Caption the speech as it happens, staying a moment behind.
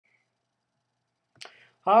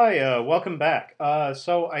Hi, welcome back.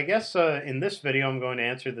 So I guess in this video I'm going to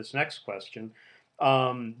answer this next question.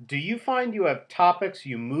 Do you find you have topics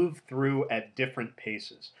you move through at different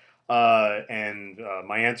paces? And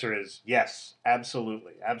my answer is yes,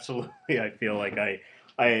 absolutely, absolutely. I feel like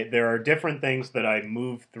there are different things that I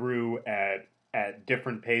move through at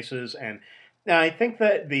different paces, and I think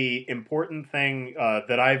that the important thing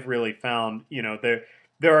that I've really found,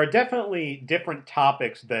 there are definitely different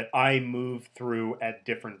topics that I move through at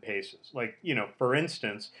different paces. Like, for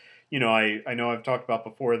instance, I know I've talked about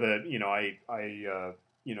before that, you know,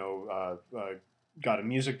 got a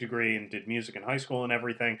music degree and did music in high school and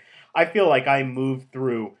everything. I feel like I move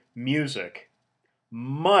through music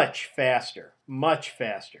much faster, much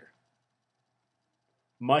faster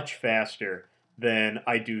than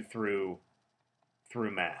I do through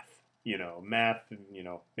math. Math,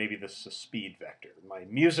 maybe this is a speed vector. My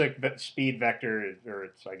music speed vector, or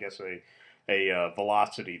it's, I guess, a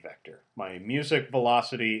velocity vector. My music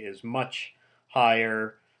velocity is much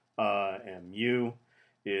higher, mu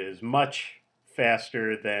is much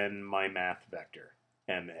faster than my math vector,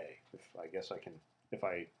 ma. If I guess I can, if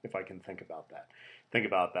I can think about it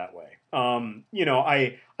that way.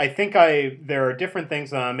 I think there are different things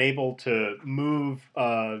that I'm able to move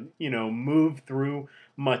through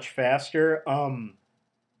much faster.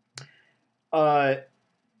 Uh,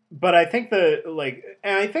 but I think and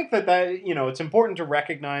I think that it's important to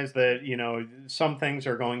recognize that some things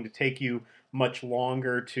are going to take you much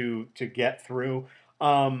longer to get through.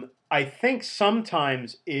 I think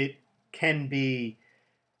sometimes it can be.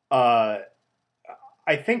 Uh,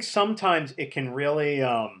 I think sometimes it can really.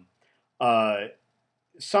 Uh,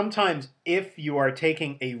 Sometimes if you are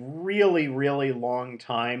taking a really really long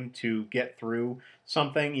time to get through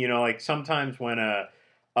something, like sometimes when like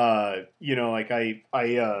I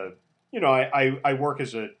work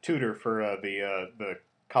as a tutor for the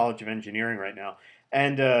College of Engineering right now,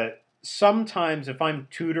 and sometimes if I'm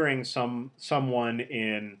tutoring someone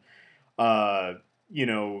in like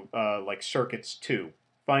circuits 2,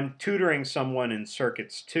 if I'm tutoring someone in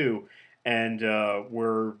circuits 2, and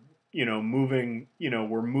we're moving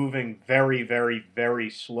very very very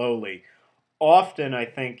slowly. Often I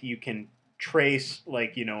think you can trace,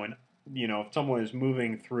 like, and if someone is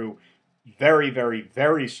moving through very very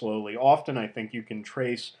very slowly, often I think you can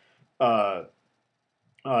uh,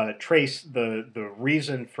 trace the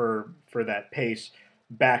reason for that pace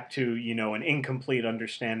back to an incomplete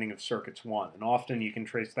understanding of circuits 1, and often you can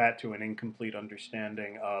trace that to an incomplete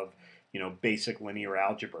understanding of basic linear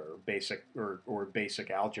algebra, or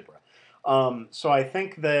basic algebra. So I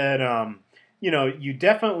think that you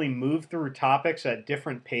definitely move through topics at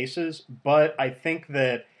different paces, but I think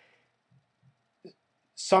that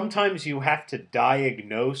sometimes you have to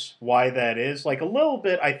diagnose why that is. Like, a little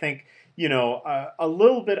bit, I think, a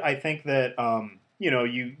little bit, I think that,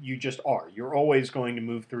 you just are. You're always going to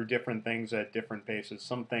move through different things at different paces.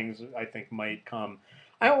 Some things I think might come.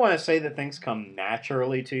 I don't want to say that things come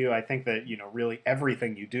naturally to you. I think that really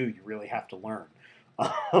everything you do, you really have to learn.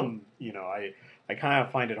 I kind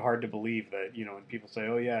of find it hard to believe that when people say,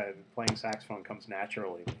 "Oh yeah, playing saxophone comes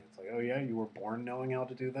naturally," it's like, "Oh yeah, you were born knowing how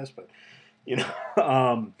to do this," but you know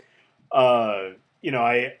um uh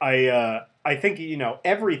I think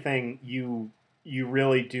everything you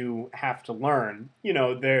really do have to learn.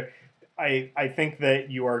 I think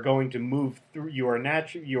that you are going to move through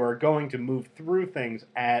things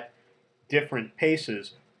at different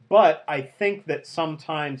paces. But I think that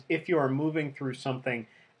sometimes if you are moving through something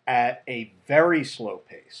at a very slow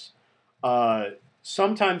pace, uh,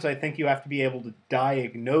 sometimes I think you have to be able to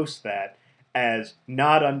diagnose that as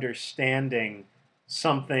not understanding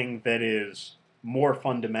something that is more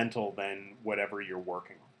fundamental than whatever you're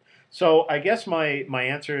working on. So I guess my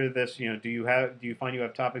answer to this, do you find you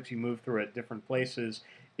have topics you move through at different paces,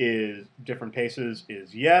 is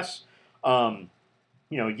yes. Um,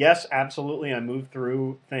 yes, absolutely, I move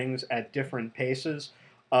through things at different paces.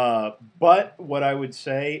 But what I would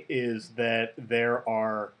say is that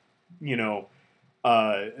you know,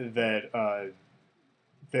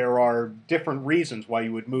 there are different reasons why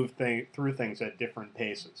you would through things at different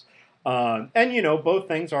paces. And both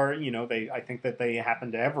things are, I think that they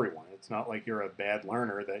happen to everyone. It's not like you're a bad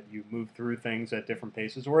learner that you move through things at different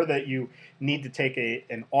paces, or that you need to take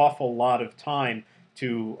an awful lot of time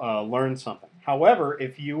to learn something. However,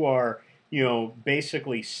 if you are,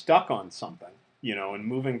 basically stuck on something, and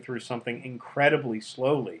moving through something incredibly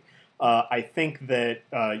slowly, I think that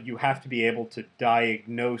you have to be able to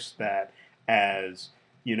diagnose that as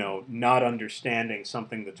not understanding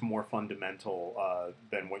something that's more fundamental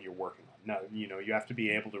than what you're working on. No, you have to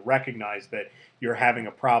be able to recognize that you're having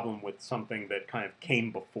a problem with something that kind of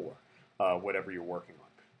came before whatever you're working on.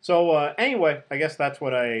 So anyway, I guess that's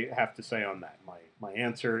what I have to say on that. My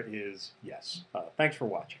answer is yes. Thanks for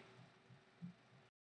watching.